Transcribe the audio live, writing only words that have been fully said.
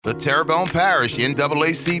The Terrebonne Parish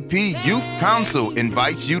NAACP Youth Council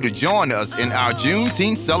invites you to join us in our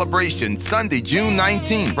Juneteenth celebration Sunday, June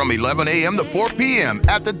 19 from 11 a.m. to 4 p.m.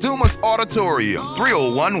 at the Dumas Auditorium,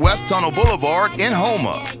 301 West Tunnel Boulevard in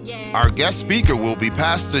Houma. Our guest speaker will be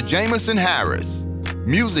Pastor Jameson Harris.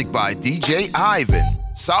 Music by DJ Ivan,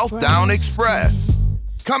 Southdown Express.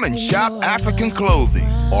 Come and shop African clothing,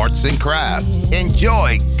 arts and crafts.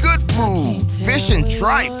 Enjoy good food, fish and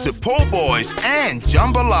tripe to po' boys and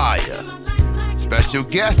jambalaya. Special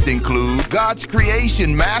guests include God's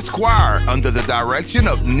Creation Mass Choir under the direction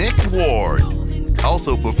of Nick Ward.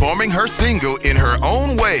 Also performing her single in her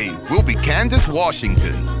own way will be Candace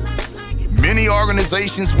Washington. Many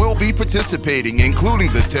organizations will be participating, including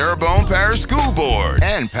the Terrebonne Parish School Board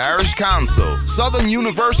and Parish Council, Southern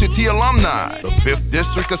University alumni, the 5th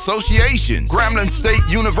District Association, Grambling State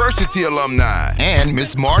University alumni, and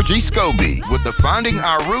Miss Margie Scobie with the Finding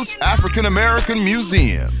Our Roots African American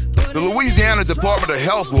Museum. The Louisiana Department of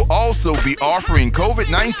Health will also be offering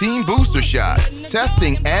COVID-19 booster shots,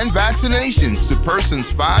 testing, and vaccinations to persons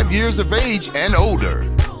 5 years of age and older.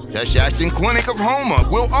 Tesh Action Clinic of Houma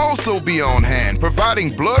will also be on hand,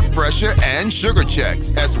 providing blood pressure and sugar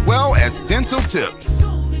checks, as well as dental tips.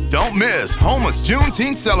 Don't miss Houma's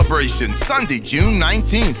Juneteenth celebration, Sunday, June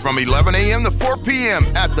 19th from 11 a.m. to 4 p.m.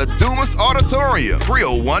 at the Dumas Auditorium,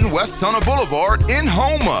 301 West Tunnel Boulevard in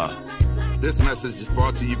Houma. This message is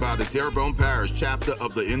brought to you by the Terrebonne Parish chapter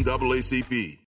of the NAACP.